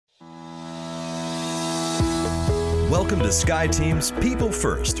Welcome to Sky Team's People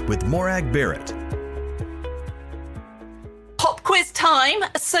First with Morag Barrett. Pop quiz time.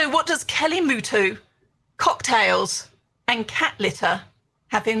 So what does Kelly Mutu, cocktails and cat litter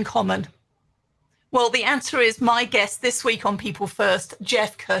have in common? Well, the answer is my guest this week on People First,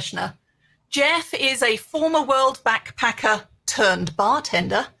 Jeff Kirschner. Jeff is a former world backpacker turned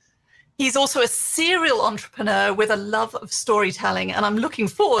bartender. He's also a serial entrepreneur with a love of storytelling, and I'm looking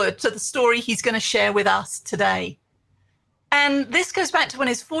forward to the story he's going to share with us today. And this goes back to when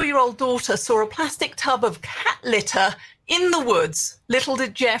his 4-year-old daughter saw a plastic tub of cat litter in the woods. Little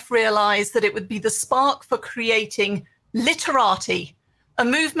did Jeff realize that it would be the spark for creating Literati, a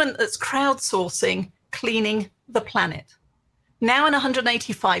movement that's crowdsourcing cleaning the planet. Now in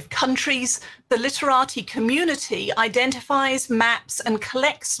 185 countries, the Literati community identifies, maps, and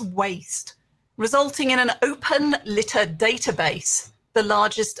collects waste, resulting in an open litter database, the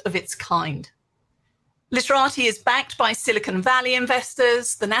largest of its kind. Literati is backed by Silicon Valley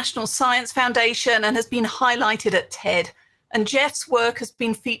investors, the National Science Foundation, and has been highlighted at TED. And Jeff's work has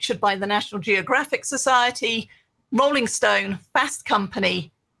been featured by the National Geographic Society, Rolling Stone, Fast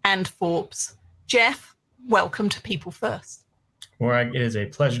Company, and Forbes. Jeff, welcome to People First. Morag, it is a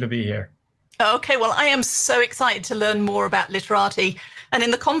pleasure to be here. Okay, well, I am so excited to learn more about Literati. And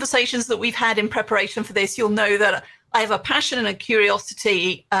in the conversations that we've had in preparation for this, you'll know that I have a passion and a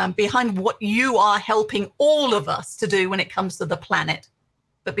curiosity behind what you are helping all of us to do when it comes to the planet.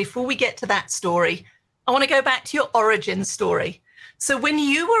 But before we get to that story, I want to go back to your origin story. So when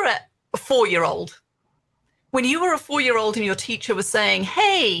you were a 4-year-old, and your teacher was saying,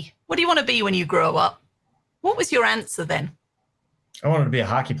 hey, what do you want to be when you grow up? What was your answer then? I wanted to be a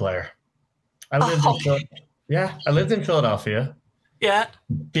hockey player. I lived in Philadelphia. Yeah.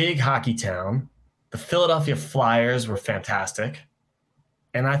 Big hockey town. The Philadelphia Flyers were fantastic.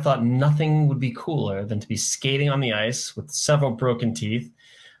 And I thought nothing would be cooler than to be skating on the ice with several broken teeth,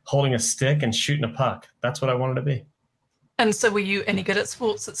 holding a stick and shooting a puck. That's what I wanted to be. And so were you any good at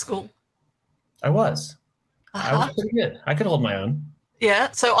sports at school? I was. I was pretty good. I could hold my own.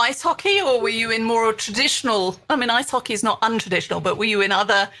 Yeah. So ice hockey, or were you in more traditional? I mean, ice hockey is not untraditional, but were you in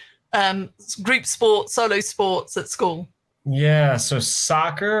other group sports, solo sports at school? Yeah. So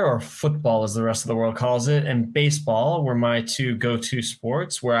soccer, or football as the rest of the world calls it, and baseball were my two go-to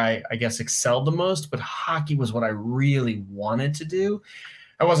sports where I guess excelled the most. But hockey was what I really wanted to do.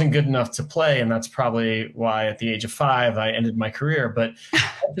 I wasn't good enough to play, and that's probably why at the age of 5 I ended my career. But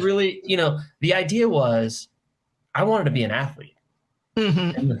really, the idea was I wanted to be an athlete.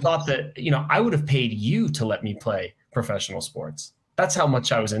 Mm-hmm. And the thought that, I would have paid you to let me play professional sports. That's how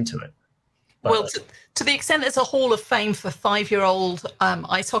much I was into it. But, well, to the extent there's a hall of fame for 5-year-old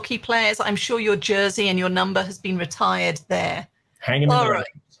ice hockey players, I'm sure your jersey and your number has been retired there. Hanging in All right.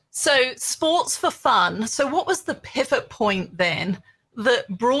 So sports for fun. So what was the pivot point then that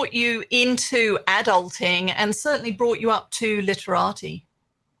brought you into adulting and certainly brought you up to Literati?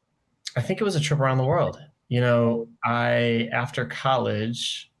 I think it was a trip around the world. After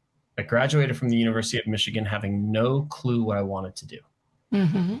college, I graduated from the University of Michigan having no clue what I wanted to do.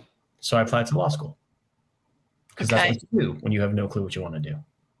 Mm-hmm. So I applied to law school because that's what you do when you have no clue what you want to do.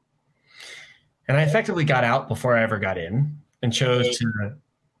 And I effectively got out before I ever got in and chose to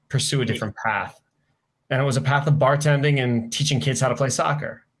pursue a different path. And it was a path of bartending and teaching kids how to play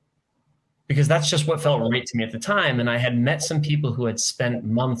soccer, because that's just what felt right to me at the time. And I had met some people who had spent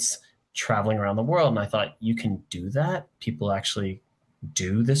months traveling around the world. And I thought, you can do that? People actually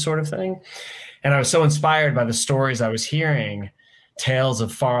do this sort of thing. And I was so inspired by the stories I was hearing, tales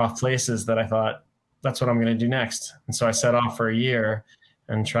of far off places, that I thought, that's what I'm going to do next. And so I set off for a year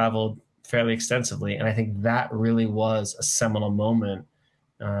and traveled fairly extensively. And I think that really was a seminal moment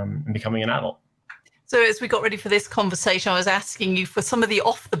in becoming an adult. So as we got ready for this conversation, I was asking you for some of the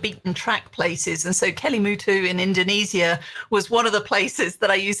off the beaten track places. And so Kelly Mutu in Indonesia was one of the places that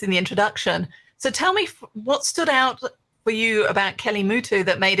I used in the introduction. So tell me what stood out for you about Kelly Mutu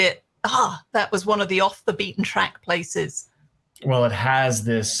that made it, that was one of the off the beaten track places. Well, it has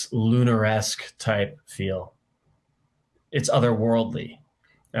this lunar-esque type feel. It's otherworldly.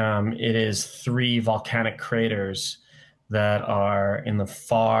 It is 3 volcanic craters that are in the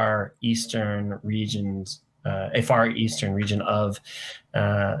far eastern region of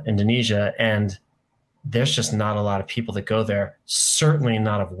Indonesia, and there's just not a lot of people that go there. Certainly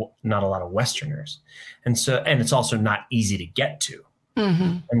not a lot of Westerners, and it's also not easy to get to.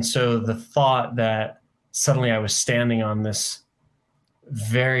 Mm-hmm. And so the thought that suddenly I was standing on this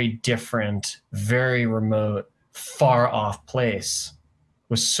very different, very remote, far off place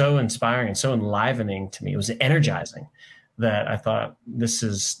was so inspiring and so enlivening to me. It was energizing that I thought, this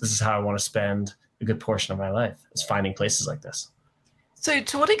is how I want to spend a good portion of my life, is finding places like this. So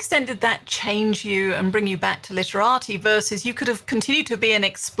to what extent did that change you and bring you back to literati versus you could have continued to be an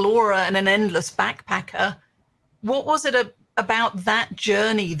explorer and an endless backpacker? What was it about that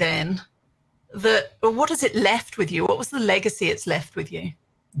journey then or what has it left with you? What was the legacy it's left with you?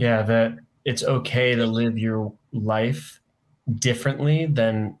 Yeah, that it's okay to live your life differently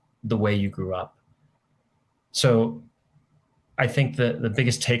than the way you grew up. So I think that the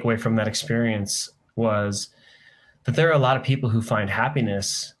biggest takeaway from that experience was that there are a lot of people who find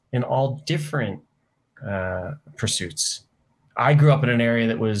happiness in all different pursuits. I grew up in an area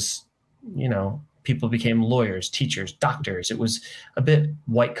that was, people became lawyers, teachers, doctors. It was a bit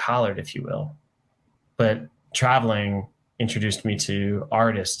white collared, if you will. But traveling introduced me to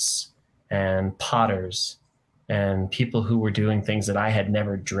artists and potters and people who were doing things that I had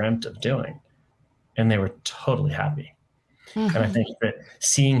never dreamt of doing. And they were totally happy. Mm-hmm. And I think that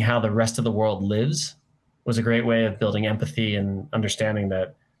seeing how the rest of the world lives was a great way of building empathy and understanding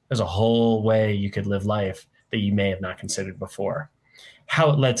that there's a whole way you could live life that you may have not considered before. How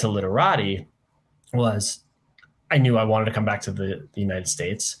it led to literati was I knew I wanted to come back to the United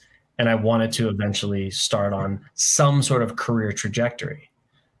States, and I wanted to eventually start on some sort of career trajectory.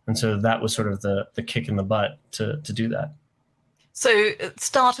 And so that was sort of the kick in the butt to do that. So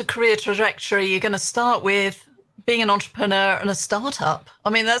start a career trajectory, you're going to start with being an entrepreneur and a startup. I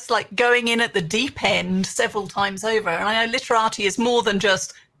mean, that's like going in at the deep end several times over. And I know literati is more than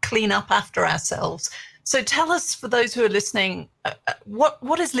just clean up after ourselves. So tell us, for those who are listening,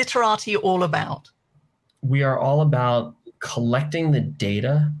 what is literati all about? We are all about collecting the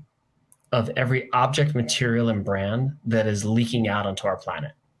data of every object, material, and brand that is leaking out onto our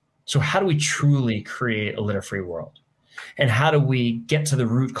planet. So how do we truly create a litter-free world? And how do we get to the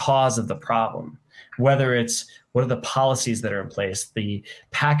root cause of the problem? Whether it's what are the policies that are in place, the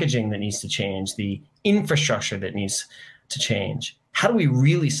packaging that needs to change, the infrastructure that needs to change. How do we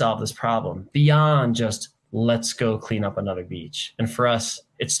really solve this problem beyond just let's go clean up another beach? And for us,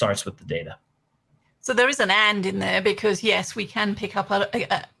 it starts with the data. So there is an and in there because, yes, we can pick up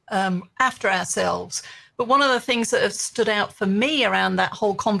after ourselves. But one of the things that have stood out for me around that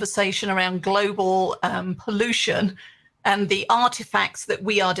whole conversation around global pollution and the artifacts that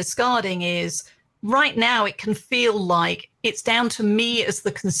we are discarding is right now it can feel like it's down to me as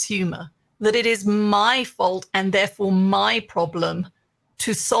the consumer, that it is my fault and therefore my problem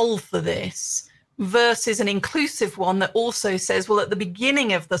to solve for this, versus an inclusive one that also says, well, at the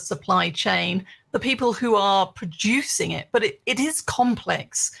beginning of the supply chain, the people who are producing it, but it is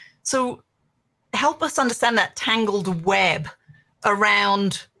complex. So help us understand that tangled web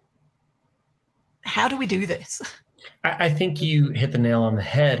around how do we do this? I think you hit the nail on the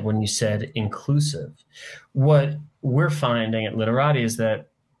head when you said inclusive. What we're finding at Literati is that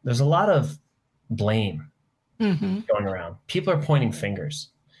there's a lot of blame going around. People are pointing fingers.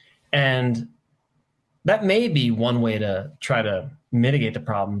 And that may be one way to try to mitigate the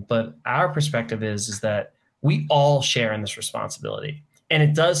problem, but our perspective is that we all share in this responsibility. And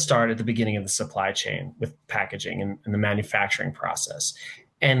it does start at the beginning of the supply chain with packaging and the manufacturing process,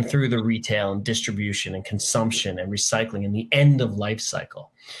 and through the retail and distribution and consumption and recycling and the end of life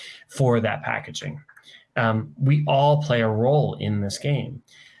cycle for that packaging. We all play a role in this game.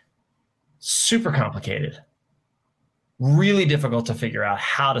 Super complicated, really difficult to figure out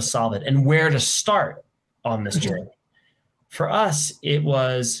how to solve it and where to start on this journey. For us, it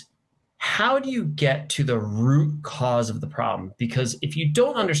was, how do you get to the root cause of the problem? Because if you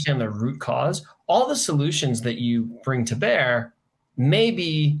don't understand the root cause, all the solutions that you bring to bear may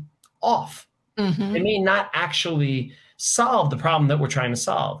be off. They may not actually solve the problem that we're trying to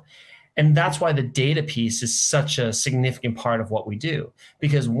solve. And that's why the data piece is such a significant part of what we do.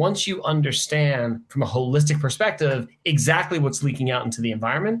 Because once you understand from a holistic perspective exactly what's leaking out into the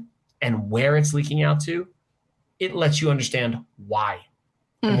environment and where it's leaking out to, it lets you understand why.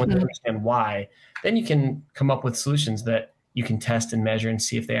 And when you understand why, then you can come up with solutions that you can test and measure and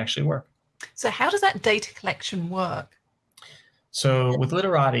see if they actually work. So how does that data collection work? So with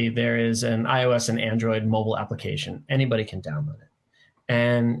Literati, there is an iOS and Android mobile application. Anybody can download it.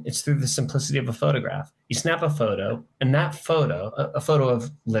 And it's through the simplicity of a photograph. You snap a photo, and that photo, a photo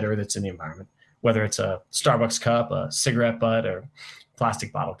of litter that's in the environment, whether it's a Starbucks cup, a cigarette butt, or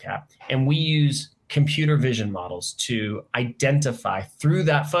plastic bottle cap. And we use computer vision models to identify through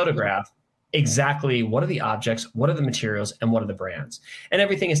that photograph exactly what are the objects, what are the materials, and what are the brands. And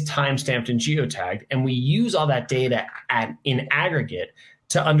everything is time-stamped and geotagged. And we use all that data in aggregate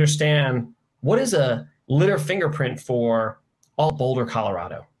to understand what is a litter fingerprint for all Boulder,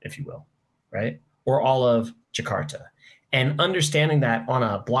 Colorado, if you will, right? Or all of Jakarta. And understanding that on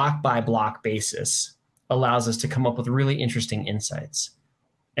a block by block basis allows us to come up with really interesting insights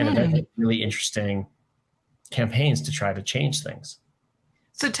and eventually really interesting campaigns to try to change things.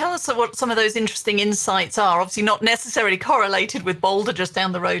 So tell us what some of those interesting insights are. Obviously not necessarily correlated with Boulder just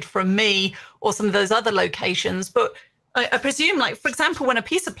down the road from me or some of those other locations, but I presume, like, for example, when a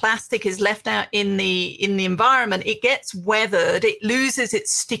piece of plastic is left out in the environment, it gets weathered, it loses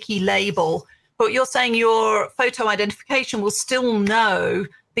its sticky label. But you're saying your photo identification will still know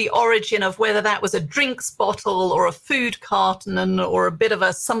the origin of whether that was a drinks bottle or a food carton or a bit of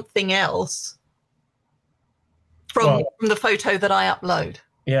a something else from the photo that I upload.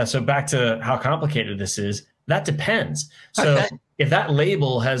 Yeah. So back to how complicated this is, that depends. So if that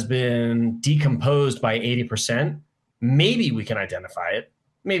label has been decomposed by 80%, maybe we can identify it,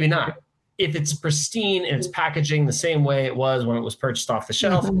 maybe not. If it's pristine and it's packaging the same way it was when it was purchased off the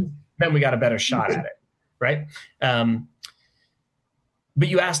shelf, then we got a better shot at it, right? But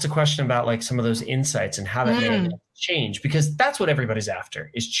you asked a question about like some of those insights and how that may change, because that's what everybody's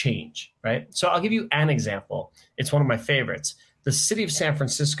after, is change, right? So I'll give you an example. It's one of my favorites. The city of San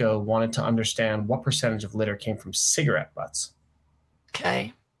Francisco wanted to understand what percentage of litter came from cigarette butts.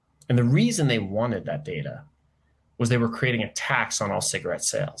 Okay. And the reason they wanted that data was they were creating a tax on all cigarette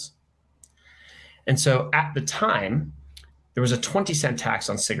sales. And so at the time, there was a 20-cent tax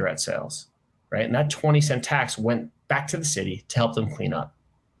on cigarette sales, right? And that 20-cent tax went back to the city to help them clean up.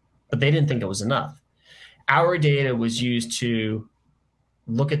 But they didn't think it was enough. Our data was used to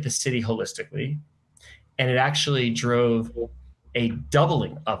look at the city holistically, and it actually drove a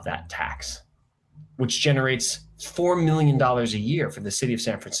doubling of that tax, which generates $4 million a year for the city of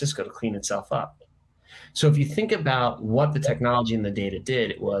San Francisco to clean itself up. So if you think about what the technology and the data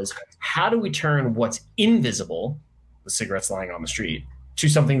did, it was, how do we turn what's invisible, the cigarettes lying on the street, to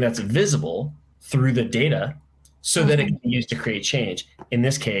something that's visible through the data so that it can be used to create change? In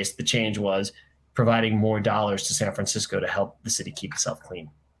this case, the change was providing more dollars to San Francisco to help the city keep itself clean.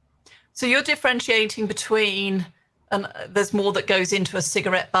 So you're differentiating between, and there's more that goes into a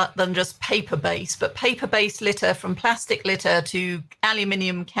cigarette butt than just paper-based, but paper-based litter, from plastic litter to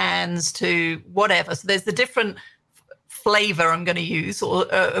aluminium cans to whatever. So there's the different flavor I'm going to use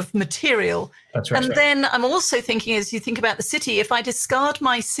of material. That's right. And then I'm also thinking, as you think about the city, if I discard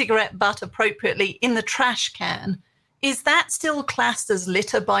my cigarette butt appropriately in the trash can, is that still classed as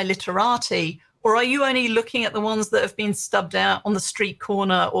litter by Literati? Or are you only looking at the ones that have been stubbed out on the street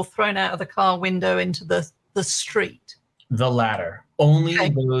corner or thrown out of the car window into the street? The latter. Only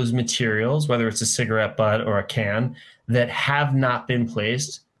those materials, whether it's a cigarette butt or a can, that have not been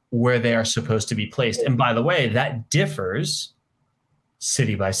placed where they are supposed to be placed. And by the way, that differs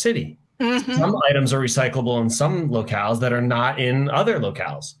city by city. Some items are recyclable in some locales that are not in other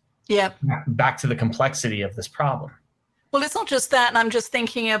locales. Yeah. Back to the complexity of this problem. Well, it's not just that. And I'm just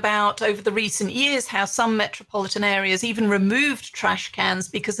thinking about over the recent years how some metropolitan areas even removed trash cans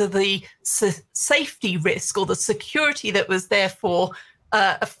because of the safety risk or the security that was therefore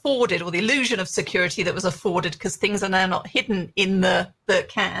afforded, or the illusion of security that was afforded, because things are now not hidden in the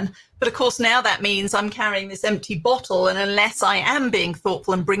can. But of course, now that means I'm carrying this empty bottle, and unless I am being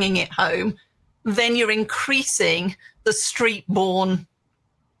thoughtful and bringing it home, then you're increasing the street-borne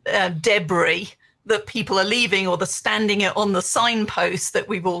debris that people are leaving, or the standing it on the signpost that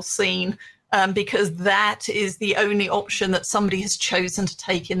we've all seen, because that is the only option that somebody has chosen to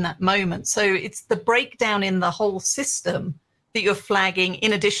take in that moment. So it's the breakdown in the whole system that you're flagging,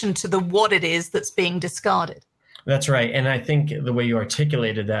 in addition to the what it is that's being discarded. That's right. And I think the way you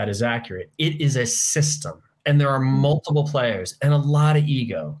articulated that is accurate. It is a system, and there are multiple players and a lot of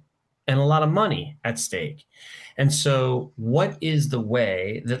ego and a lot of money at stake. And so what is the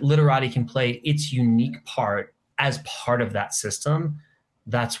way that Literati can play its unique part as part of that system?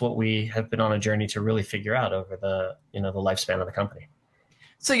 That's what we have been on a journey to really figure out over the lifespan of the company.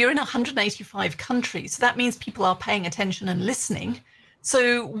 So you're in 185 countries. So that means people are paying attention and listening.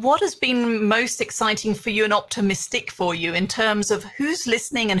 So what has been most exciting for you and optimistic for you in terms of who's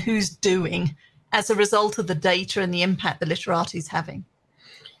listening and who's doing as a result of the data and the impact that Literati is having?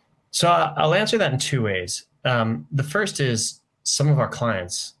 So I'll answer that in two ways. The first is some of our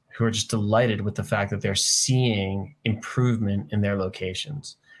clients who are just delighted with the fact that they're seeing improvement in their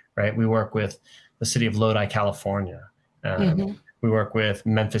locations, right? We work with the city of Lodi, California. We work with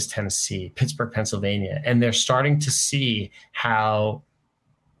Memphis, Tennessee, Pittsburgh, Pennsylvania, and they're starting to see how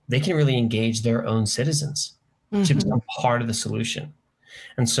they can really engage their own citizens to become part of the solution.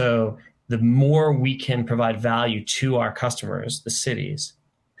 And so the more we can provide value to our customers, the cities,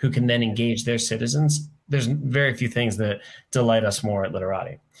 who can then engage their citizens, there's very few things that delight us more at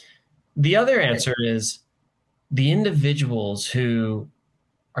Literati. The other answer is the individuals who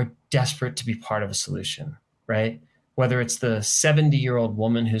are desperate to be part of a solution, right? Whether it's the 70-year-old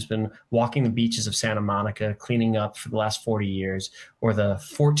woman who's been walking the beaches of Santa Monica, cleaning up for the last 40 years, or the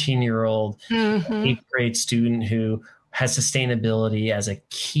 14-year-old eighth grade student who has sustainability as a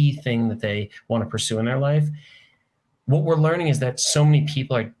key thing that they want to pursue in their life. What we're learning is that so many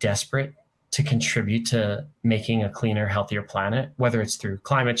people are desperate to contribute to making a cleaner, healthier planet, whether it's through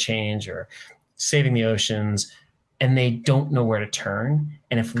climate change or saving the oceans, and they don't know where to turn.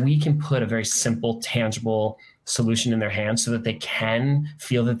 And if we can put a very simple, tangible solution in their hands so that they can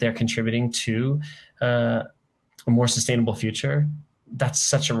feel that they're contributing to a more sustainable future, that's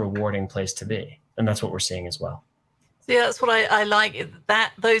such a rewarding place to be. And that's what we're seeing as well. So yeah, that's what I like,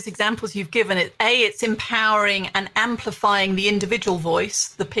 that those examples you've given. It's empowering and amplifying the individual voice,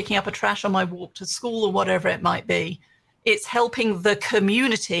 the picking up a trash on my walk to school or whatever it might be. It's helping the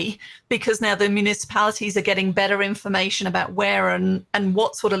community because now the municipalities are getting better information about where and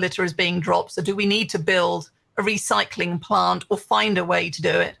what sort of litter is being dropped. So do we need to build a recycling plant or find a way to do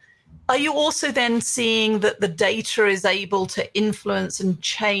it? Are you also then seeing that the data is able to influence and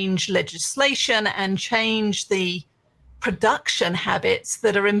change legislation and change the production habits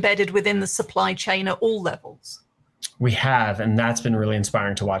that are embedded within the supply chain at all levels? We have, and that's been really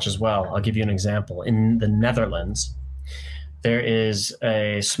inspiring to watch as well. I'll give you an example. In the Netherlands, there is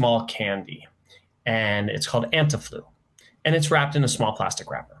a small candy, and it's called Antiflu, and it's wrapped in a small plastic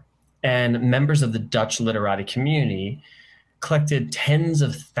wrapper. And members of the Dutch literati community collected tens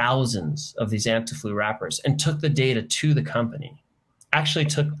of thousands of these Antiflu wrappers and took the data to the company, actually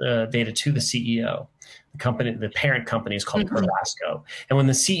took the data to the CEO. The parent company is called Carrasco. And when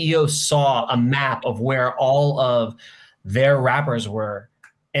the CEO saw a map of where all of their wrappers were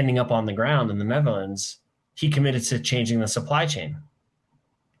ending up on the ground in the Netherlands, he committed to changing the supply chain.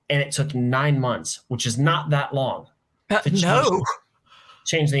 And it took 9 months, which is not that long, to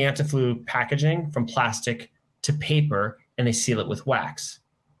change the Antiflu packaging from plastic to paper, and they seal it with wax.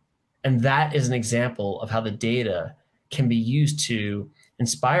 And that is an example of how the data can be used to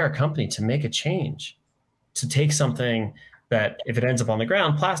inspire a company to make a change, to take something that, if it ends up on the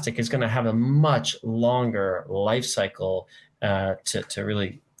ground, plastic is going to have a much longer life cycle to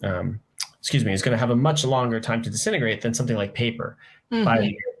really, is going to have a much longer time to disintegrate than something like paper,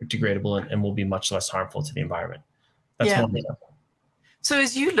 biodegradable, and will be much less harmful to the environment. That's one example. So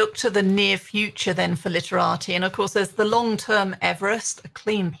as you look to the near future then for Literati, and of course there's the long-term Everest, a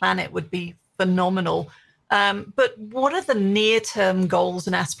clean planet would be phenomenal. But what are the near-term goals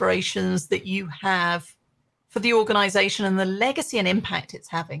and aspirations that you have for the organization and the legacy and impact it's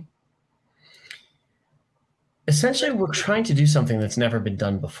having? Essentially, we're trying to do something that's never been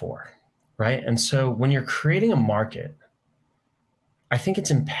done before, right? And so when you're creating a market, I think it's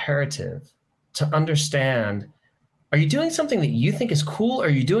imperative to understand, are you doing something that you think is cool, or are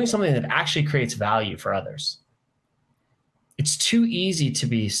you doing something that actually creates value for others? It's too easy to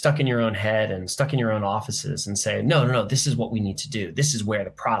be stuck in your own head and stuck in your own offices and say, no, this is what we need to do. This is where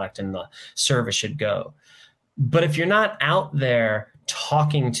the product and the service should go. But if you're not out there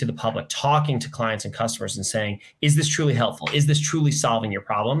talking to the public, talking to clients and customers and saying, is this truly helpful? Is this truly solving your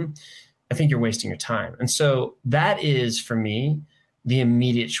problem? I think you're wasting your time. And so that is, for me, the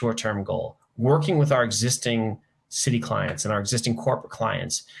immediate short-term goal, working with our existing city clients and our existing corporate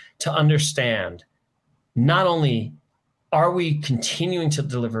clients to understand, not only are we continuing to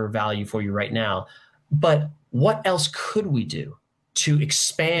deliver value for you right now, but what else could we do to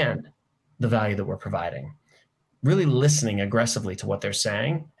expand the value that we're providing? Really listening aggressively to what they're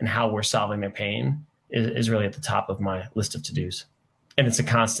saying and how we're solving their pain is really at the top of my list of to-dos. And it's a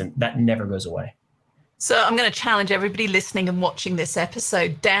constant that never goes away. So I'm going to challenge everybody listening and watching this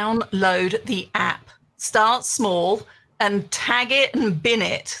episode, download the app. Start small and tag it and bin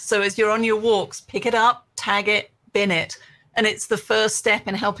it. So as you're on your walks, pick it up, tag it, bin it. And it's the first step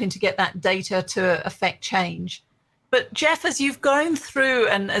in helping to get that data to affect change. But Jeff, as you've gone through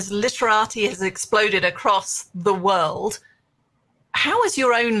and as Literati has exploded across the world, how has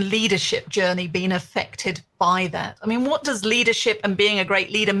your own leadership journey been affected by that? I mean, what does leadership and being a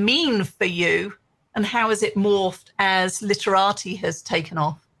great leader mean for you? And how has it morphed as Literati has taken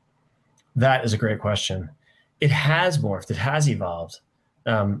off? That is a great question. It has morphed. It has evolved.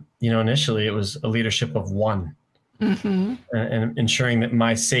 Initially it was a leadership of one, and ensuring that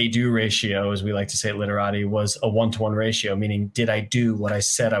my say-do ratio, as we like to say at Literati, was a 1-to-1 ratio, meaning did I do what I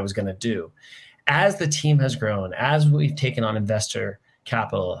said I was going to do? As the team has grown, as we've taken on investor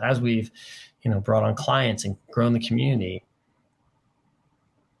capital, as we've brought on clients and grown the community,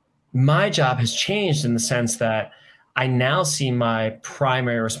 my job has changed in the sense that I now see my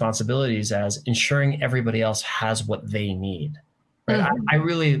primary responsibilities as ensuring everybody else has what they need. Right? I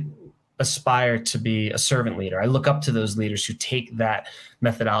really aspire to be a servant leader. I look up to those leaders who take that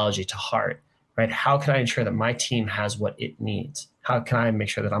methodology to heart. Right? How can I ensure that my team has what it needs? How can I make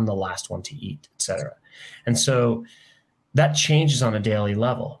sure that I'm the last one to eat, et cetera? And so that changes on a daily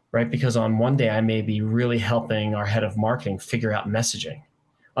level, right? Because on one day, I may be really helping our head of marketing figure out messaging.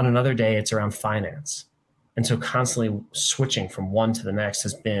 On another day, it's around finance. And so constantly switching from one to the next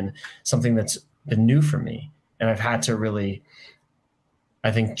has been something that's been new for me. And I've had to really,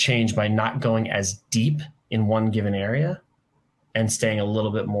 I think, change by not going as deep in one given area and staying a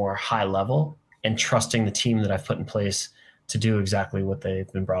little bit more high level and trusting the team that I've put in place to do exactly what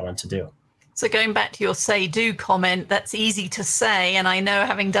they've been brought on to do. So going back to your say-do comment, that's easy to say. And I know,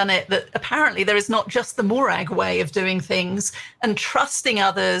 having done it, that apparently there is not just the Morag way of doing things, and trusting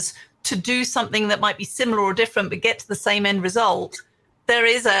others to do something that might be similar or different but get to the same end result. There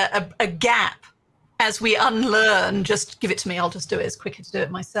is a gap as we unlearn, just give it to me, I'll just do it. It's quicker to do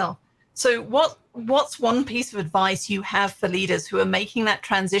it myself. So what's one piece of advice you have for leaders who are making that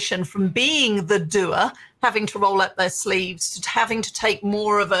transition from being the doer, having to roll up their sleeves, to having to take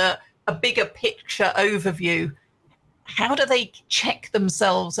more of a bigger picture overview? How do they check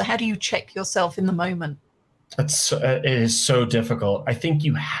themselves, or how do you check yourself in the moment? It is so difficult. I think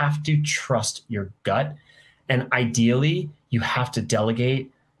you have to trust your gut, and ideally you have to delegate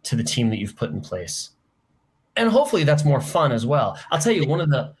to the team that you've put in place. And hopefully that's more fun as well. I'll tell you, one of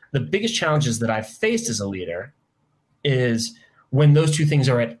the biggest challenges that I've faced as a leader is when those two things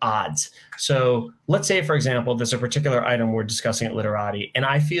are at odds. So let's say, for example, there's a particular item we're discussing at Literati, and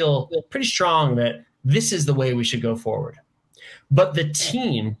I feel pretty strong that this is the way we should go forward. But the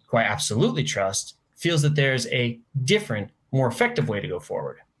team, who I absolutely trust, feels that there's a different, more effective way to go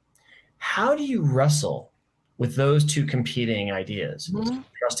forward. How do you wrestle with those two competing ideas? Mm-hmm.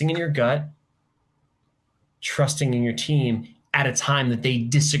 Trusting in your gut, trusting in your team at a time that they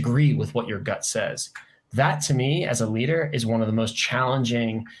disagree with what your gut says. That, to me, as a leader, is one of the most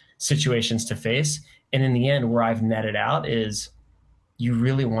challenging situations to face. And in the end, where I've netted out is you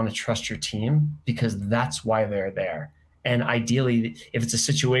really want to trust your team, because that's why they're there. And ideally, if it's a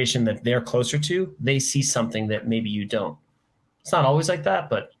situation that they're closer to, they see something that maybe you don't. It's not always like that,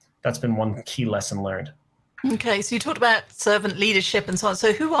 but that's been one key lesson learned. Okay, so you talked about servant leadership and so on.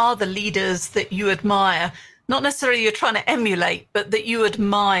 So who are the leaders that you admire? Not necessarily you're trying to emulate, but that you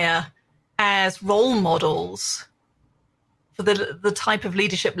admire as role models for the type of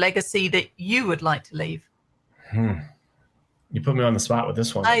leadership legacy that you would like to leave? You put me on the spot with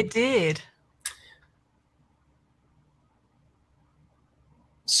this one. I did.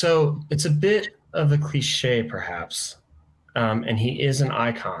 So it's a bit of a cliche, perhaps, and he is an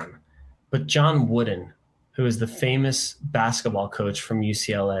icon, but John Wooden, who is the famous basketball coach from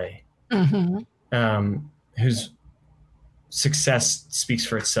UCLA, whose success speaks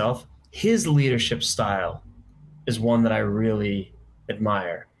for itself, his leadership style is one that I really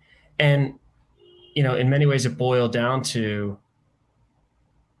admire. And, you know, in many ways it boiled down to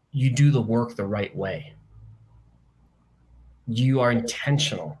you do the work the right way. You are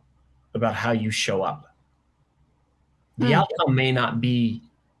intentional about how you show up. The outcome may not be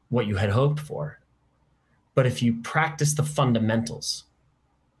what you had hoped for, but if you practice the fundamentals,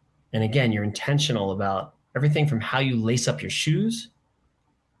 and again, you're intentional about everything from how you lace up your shoes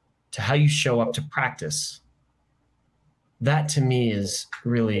to how you show up to practice, that to me is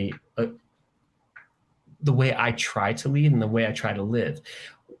really the way I try to lead and the way I try to live.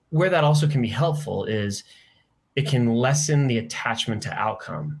 Where that also can be helpful is it can lessen the attachment to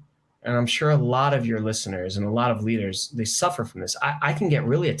outcome. And I'm sure a lot of your listeners and a lot of leaders, they suffer from this. I can get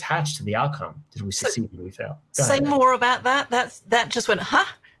really attached to the outcome. Did we succeed? Did we fail? Say more about that. That just went,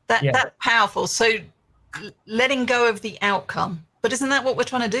 that's powerful. So letting go of the outcome. But isn't that what we're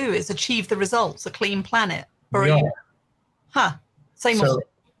trying to do, is achieve the results, a clean planet? Or say more. So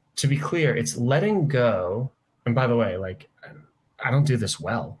to be clear, it's letting go. And by the way, like, I don't do this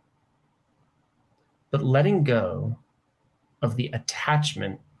well, but letting go of the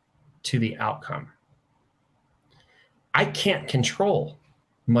attachment to the outcome. I can't control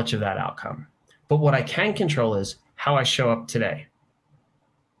much of that outcome, but what I can control is how I show up today.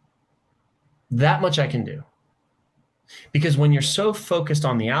 That much I can do. Because when you're so focused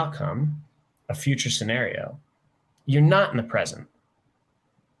on the outcome, a future scenario, you're not in the present.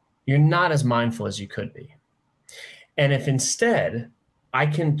 You're not as mindful as you could be. And if instead I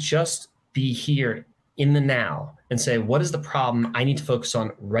can just be here in the now and say, what is the problem I need to focus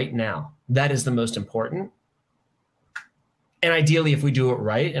on right now? That is the most important. And ideally, if we do it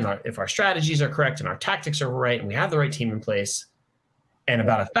right, and if our strategies are correct and our tactics are right, and we have the right team in place, and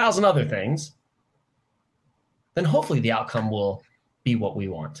about 1,000 other things, then hopefully the outcome will be what we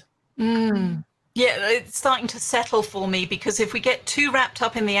want. Yeah, it's starting to settle for me, because if we get too wrapped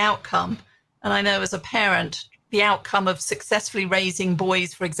up in the outcome, and I know as a parent, the outcome of successfully raising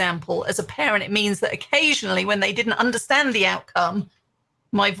boys, for example, as a parent, it means that occasionally when they didn't understand the outcome,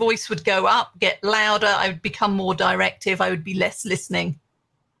 my voice would go up, get louder, I would become more directive, I would be less listening.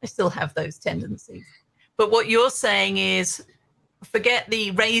 I still have those tendencies. But what you're saying is, forget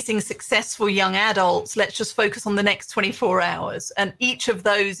the raising successful young adults, let's just focus on the next 24 hours. And each of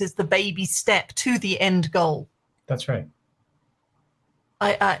those is the baby step to the end goal. That's right.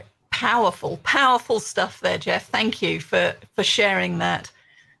 Powerful stuff there, Jeff. Thank you for sharing that.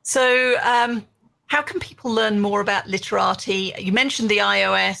 So how can people learn more about Literati? You mentioned the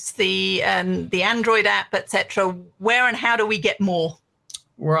iOS, the Android app, etc. Where and how do we get more?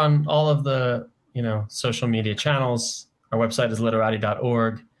 We're on all of the social media channels. Our website is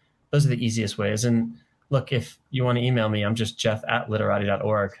literati.org. Those are the easiest ways. And look, if you want to email me, I'm just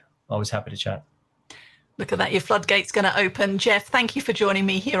jeff@literati.org. Always happy to chat. Look at that. Your floodgate's going to open. Jeff, thank you for joining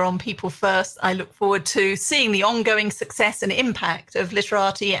me here on People First. I look forward to seeing the ongoing success and impact of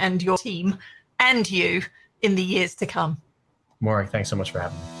Literati and your team and you in the years to come. Morag, thanks so much for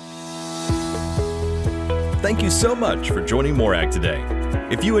having me. Thank you so much for joining Morag today.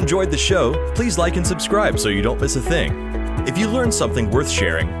 If you enjoyed the show, please like and subscribe so you don't miss a thing. If you learned something worth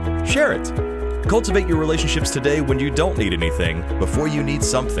sharing, share it. Cultivate your relationships today when you don't need anything before you need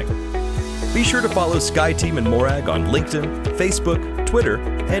something. Be sure to follow SkyTeam and Morag on LinkedIn, Facebook, Twitter,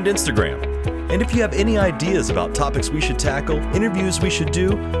 and Instagram. And if you have any ideas about topics we should tackle, interviews we should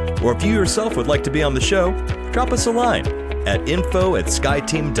do, or if you yourself would like to be on the show, drop us a line at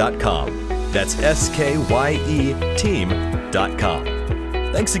info@skyteam.com. That's SKYE team.com.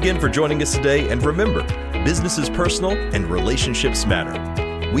 Thanks again for joining us today, and remember, business is personal and relationships matter.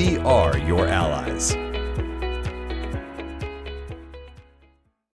 We are your allies.